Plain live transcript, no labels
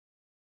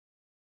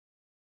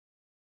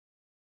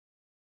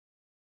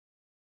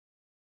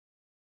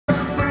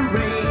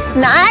It's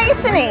nice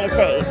and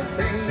easy.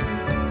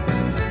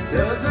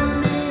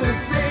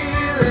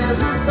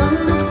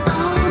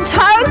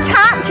 Toe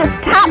tap,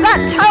 just tap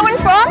that toe in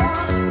front.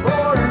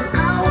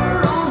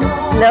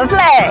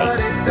 Lovely.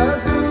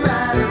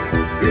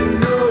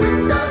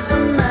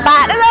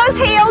 Back to those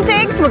heel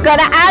digs, we're going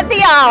to add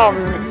the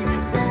arms.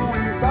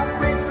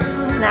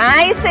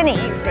 Nice and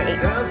easy.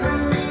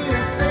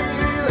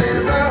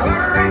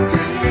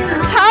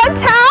 Toe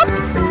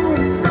taps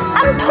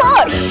and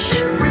push.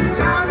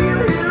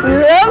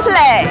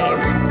 Lovely.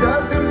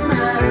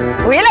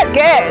 We look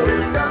good.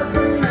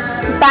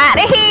 Back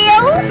to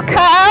heels,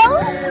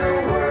 curls.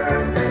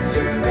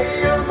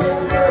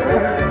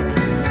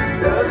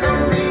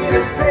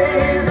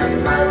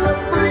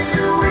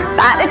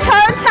 Back to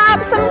toe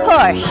taps and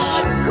push.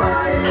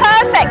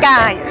 Perfect,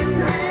 guys.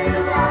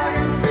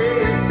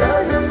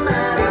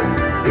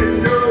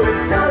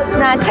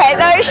 Now take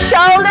those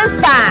shoulders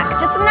back,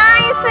 just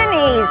nice and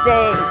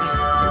easy.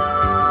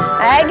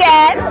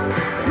 Again.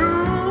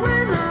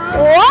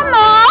 One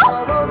more.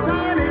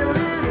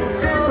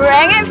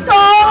 Bring it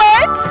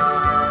forward.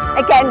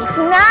 Again, just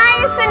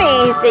nice and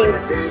easy.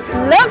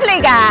 Lovely,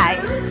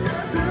 guys.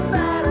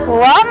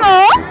 One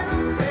more.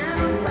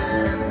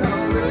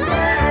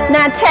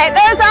 Now take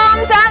those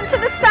arms out to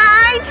the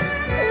side.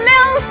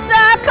 Little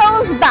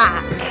circles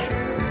back.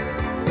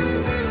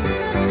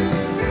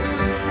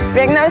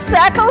 Bring those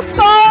circles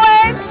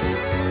forward.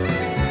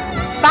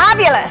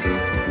 Fabulous.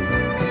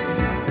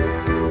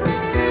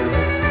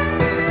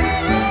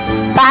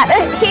 Back to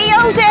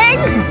heel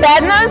digs,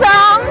 bend those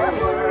arms.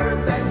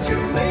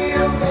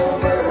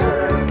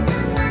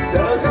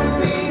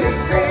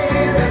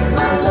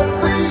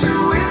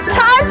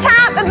 Toe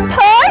tap and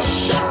push.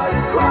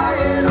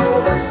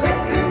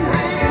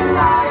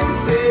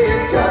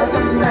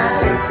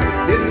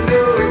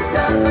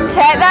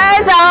 Take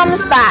those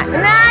arms back,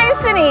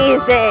 nice and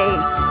easy.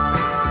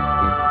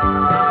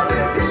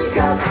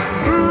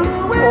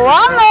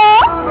 One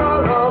more.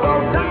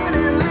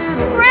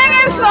 Bring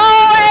it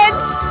forward.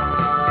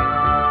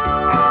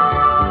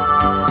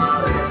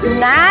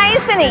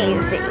 Nice and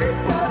easy.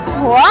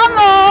 One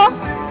more.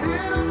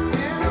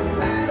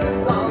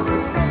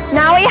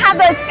 Now we have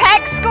those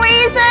pec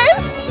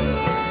squeezes.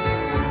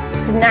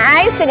 It's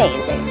nice and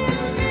easy.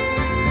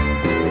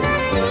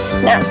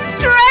 Now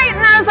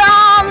straighten those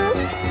arms.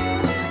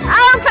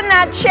 Open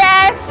that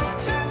chest.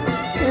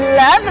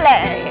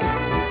 Lovely.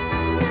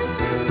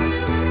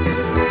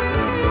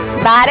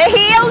 Back to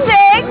heel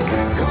digs.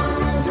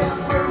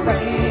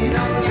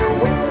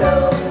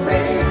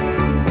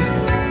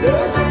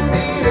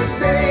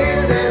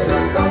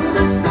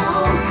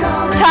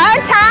 Toe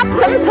taps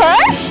and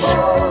push.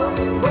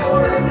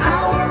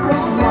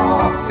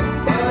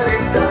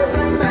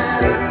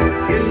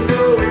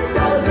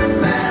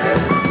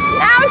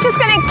 Now we're just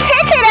going to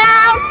kick it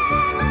out.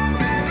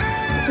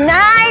 It's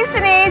nice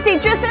and easy,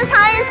 just as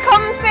high as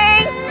comfy.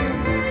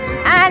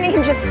 And you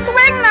can just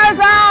swing those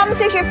arms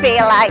if you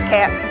feel like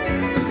it.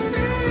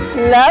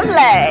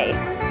 Lovely.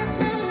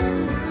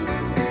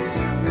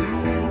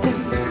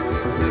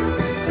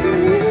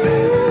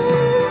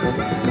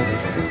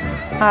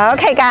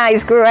 Okay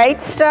guys,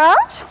 great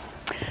start.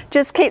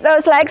 Just keep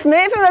those legs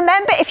moving.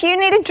 Remember, if you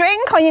need a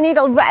drink or you need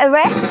a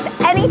rest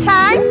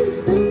anytime,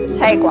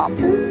 take one.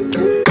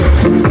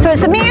 So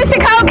is the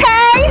music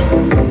okay?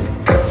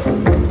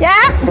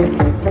 Yeah?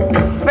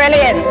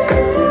 Brilliant.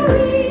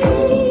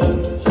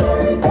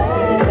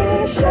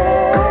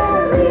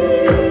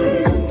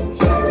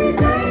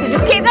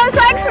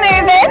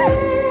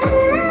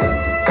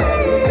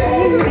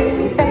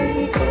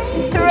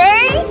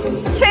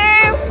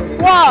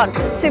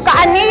 So you've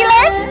got our knee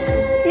lifts,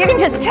 you can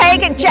just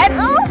take it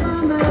gentle.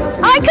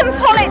 I can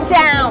pull it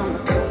down,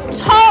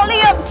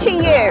 totally up to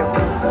you.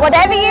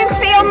 Whatever you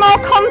feel more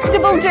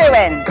comfortable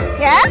doing,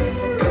 yeah?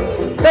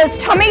 Those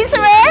tummies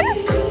are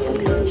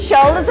in,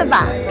 shoulders are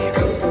back.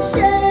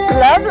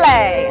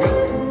 Lovely.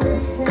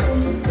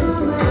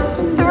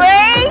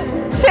 3,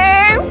 2,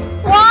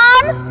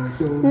 1,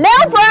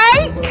 little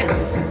break.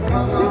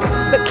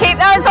 But keep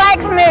those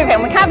legs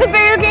moving. We can have a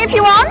boogie if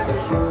you want.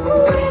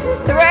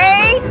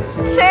 3,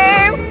 2,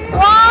 1,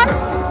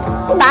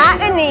 back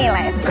to knee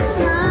lifts.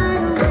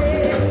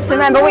 So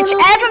remember,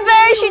 whichever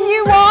version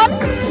you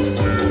want,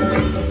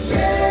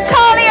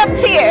 totally up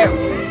to you.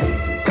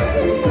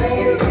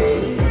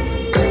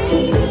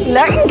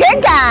 Looking good,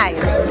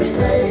 guys.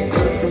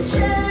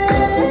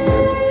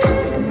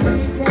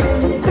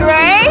 3,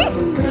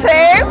 2,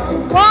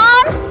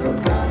 1,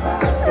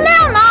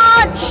 little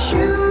march.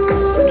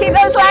 Just keep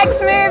those legs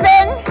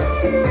moving.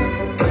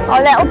 Or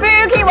a little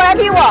boogie,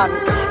 whatever you want.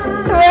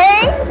 3,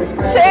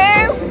 2,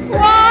 1,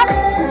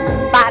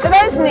 back to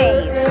those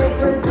knees.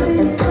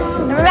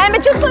 And remember,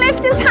 just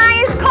lift as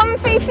high as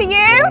comfy for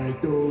you.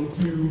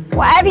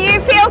 Whatever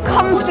you feel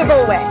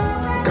comfortable with.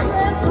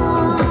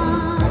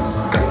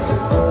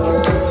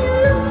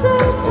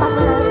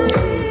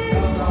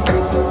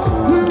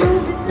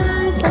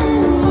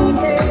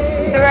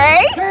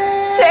 3,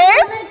 2,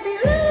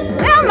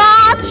 little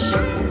march.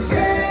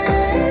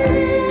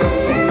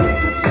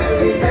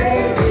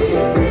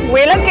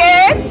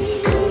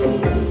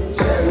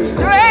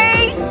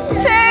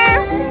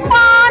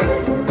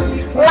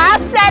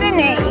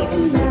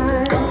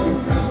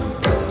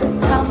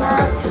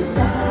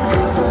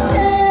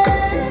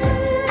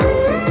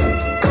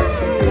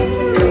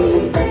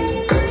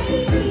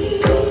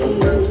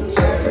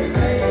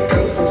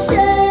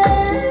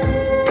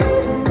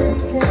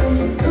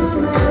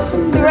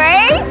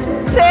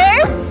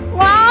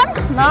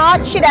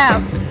 Arch it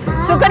out.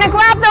 So we're going to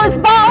grab those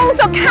bottles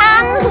or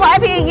cans,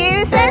 whatever you're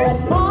using.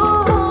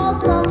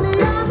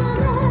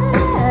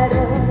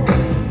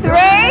 3,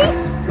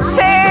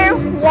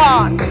 2,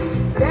 1.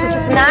 So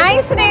just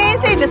nice and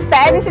easy, just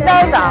bend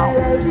those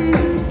arms.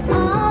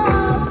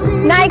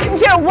 Now you can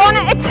do it one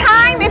at a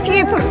time if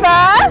you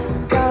prefer.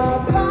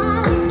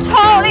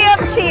 Totally up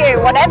to you,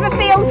 whatever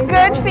feels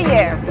good for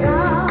you.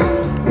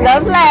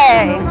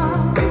 Lovely.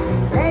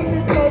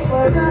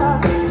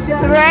 3,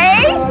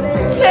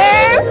 2,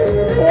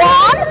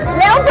 1.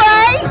 Little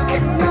break.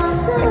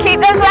 Keep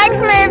those legs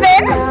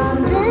moving.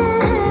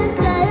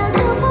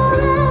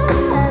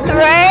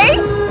 3,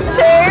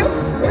 2,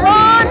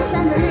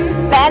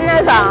 1. Bend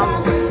those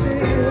arms.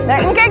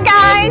 Looking good,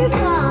 guys.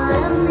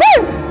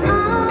 Woo!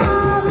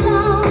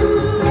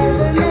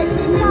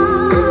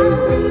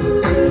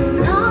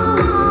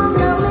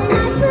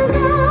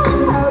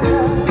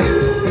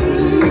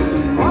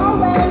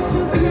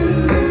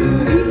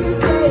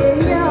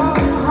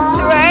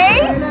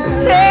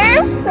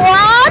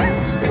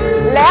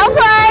 Little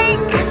break.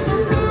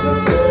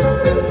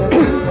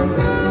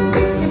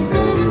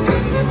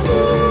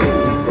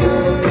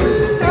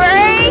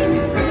 3,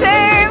 2,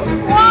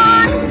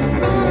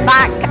 1.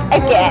 Back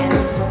again.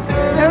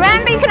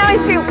 Remember, you can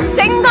always do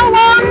single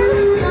ones.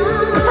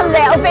 It's a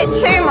little bit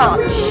too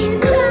much.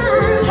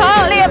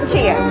 Totally up to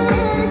you.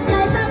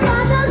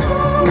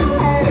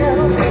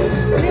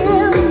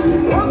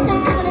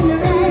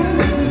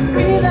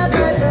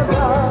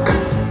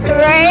 3,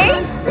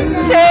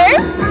 2,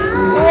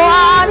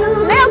 1.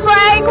 Little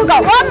break. We've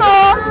got one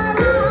more.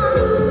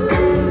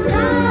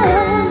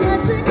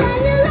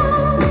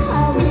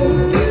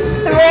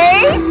 3,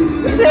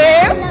 2,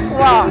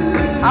 1.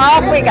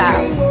 Off we go.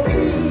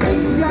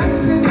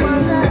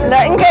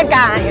 Looking good,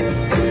 guys.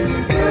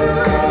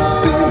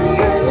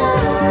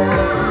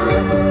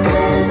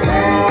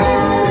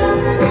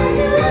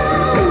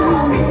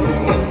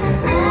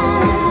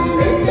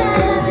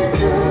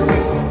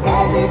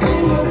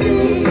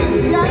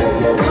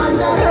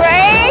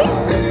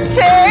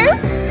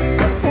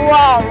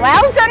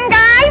 Well done,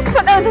 guys.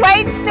 Put those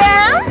weights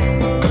down.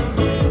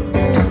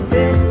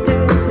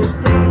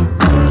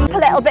 A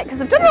little bit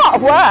because I've done a lot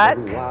of work.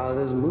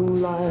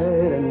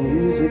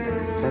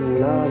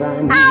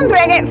 And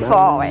bring it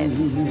forward.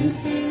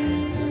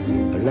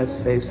 Let's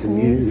face the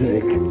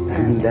music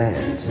and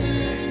dance.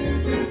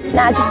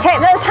 Now just take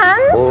those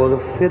hands,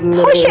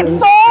 push it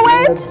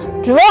forward,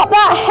 drop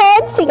that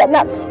head so you get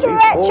that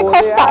stretch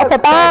across that upper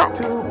back.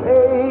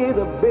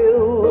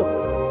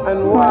 And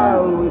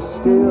while we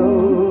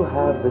still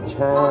have the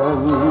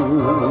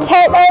chance,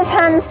 take those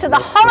hands to the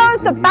hollow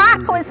of the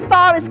back or as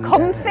far as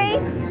comfy.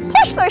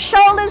 Push those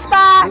shoulders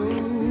back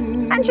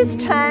and just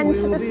turn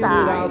to the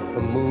side. the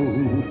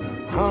moon,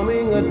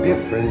 humming a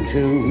different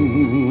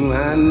tune,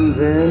 and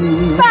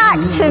then Back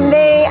to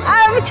me,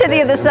 over to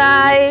the other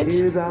side.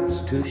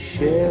 teardrops to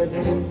shed.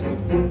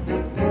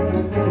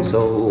 So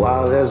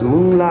while there's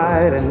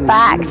moonlight and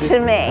Back to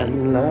me.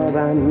 love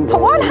and Put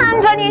one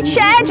hand on your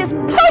chair, just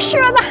push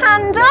your other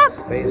hand up.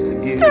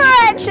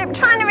 Stretch it,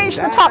 trying to reach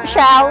the top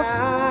shelf.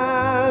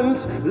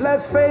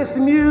 Let's face the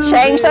music.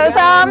 Change those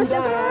arms,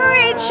 just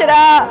reach it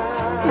up.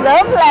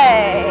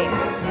 Lovely.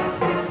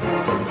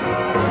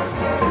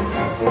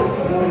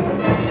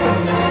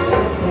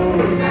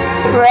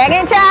 Bring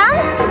it down.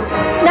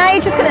 Now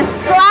you're just going to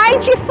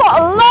slide your foot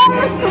along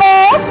the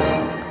floor,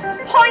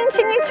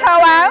 pointing your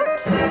toe out.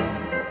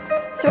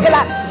 So we get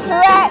that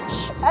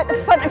stretch at the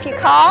front of your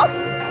calf.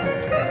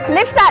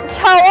 Lift that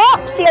toe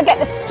up so you'll get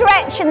the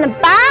stretch in the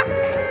back.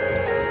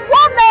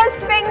 Want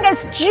those fingers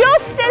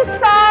just as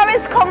far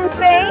as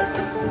comfy.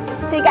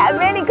 So you get a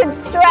really good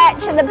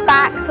stretch in the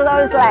backs of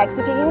those legs.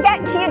 If you can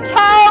get to your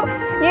toe,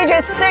 you're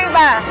just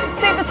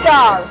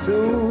superstars.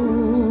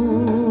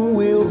 Soon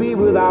we'll be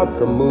without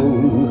the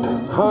moon,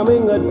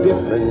 humming a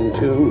different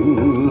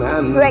tune.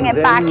 And bring it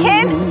back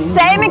in.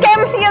 Same again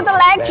with the other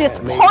leg,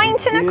 just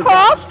pointing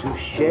across.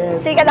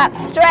 So you get that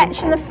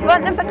stretch in the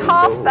front of the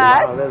calf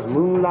first.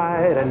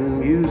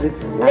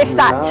 Lift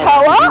that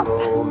toe up.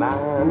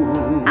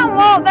 And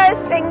walk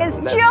those fingers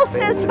just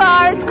as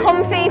far as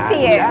comfy for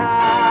you.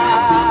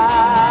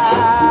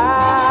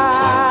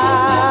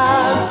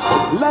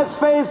 Let's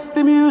face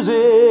the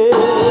music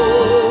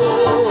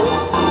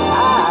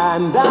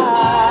and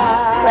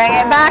bring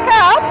it back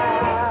up.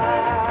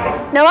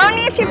 Now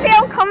only if you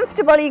feel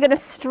comfortable you're going to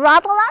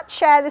straddle that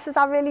chair. This is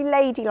our really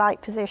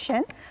ladylike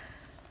position.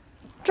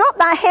 Drop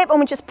that hip and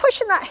we're just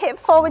pushing that hip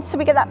forward so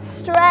we get that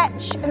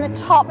stretch in the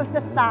top of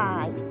the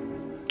thigh.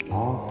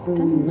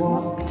 often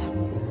walked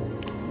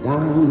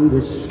down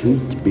the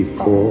street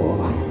before,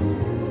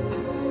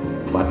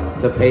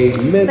 but the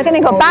pavement. We're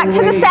going to go back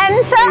to the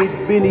centre,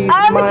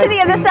 over to the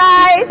other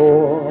side.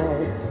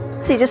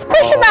 So you're just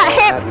pushing that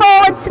hip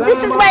forward, so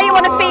this is where you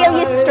want to feel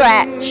your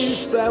stretch.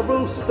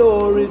 Several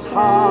stories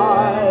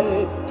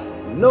high,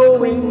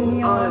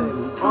 knowing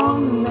I'm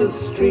on the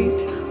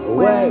street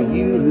where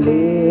you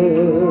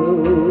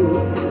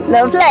live.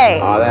 Lovely.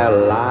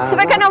 So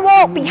we're going to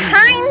walk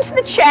behind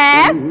the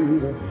chair,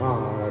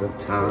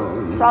 of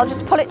town. So I'll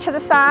just pull it to the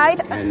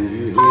side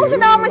and hold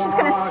it on. We're just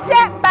going to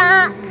step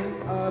back,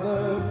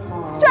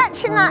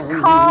 stretching that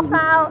calf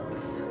out.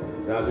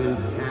 That's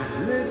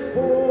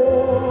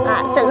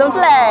it,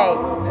 lovely.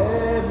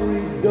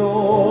 Every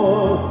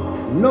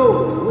door,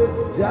 no,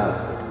 it's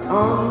just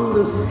on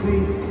the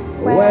street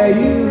where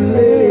you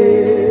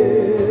live.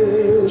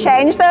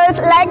 Change those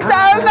legs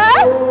over.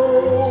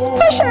 Just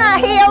pushing that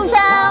heel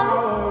down.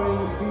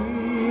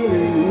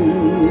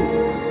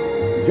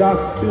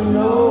 Just to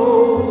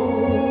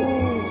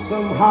know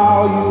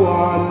somehow you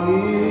are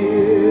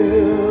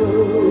near.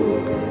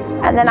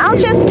 And then I'll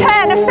just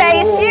turn to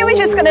face you. We're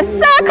just going to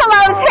circle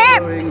those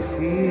hips.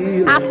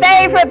 Our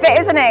favourite bit,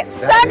 isn't it?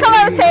 Circle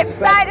those hips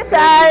side to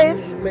side.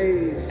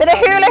 Bit of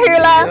hula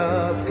hula.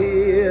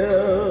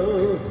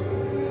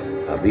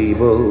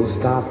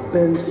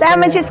 Then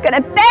we're just going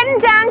to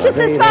bend down just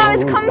as far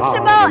as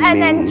comfortable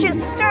and then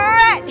just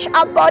stretch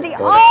our body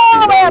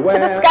all the way up to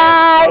the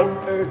sky.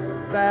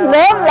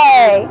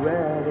 Lovely.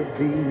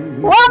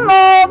 One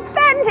more.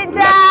 Bend it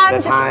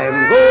down. Just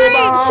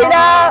reach it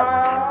up.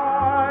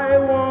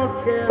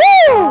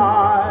 Woo.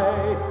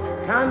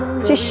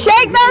 Just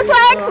shake those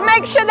legs.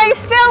 Make sure they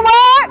still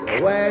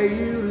work.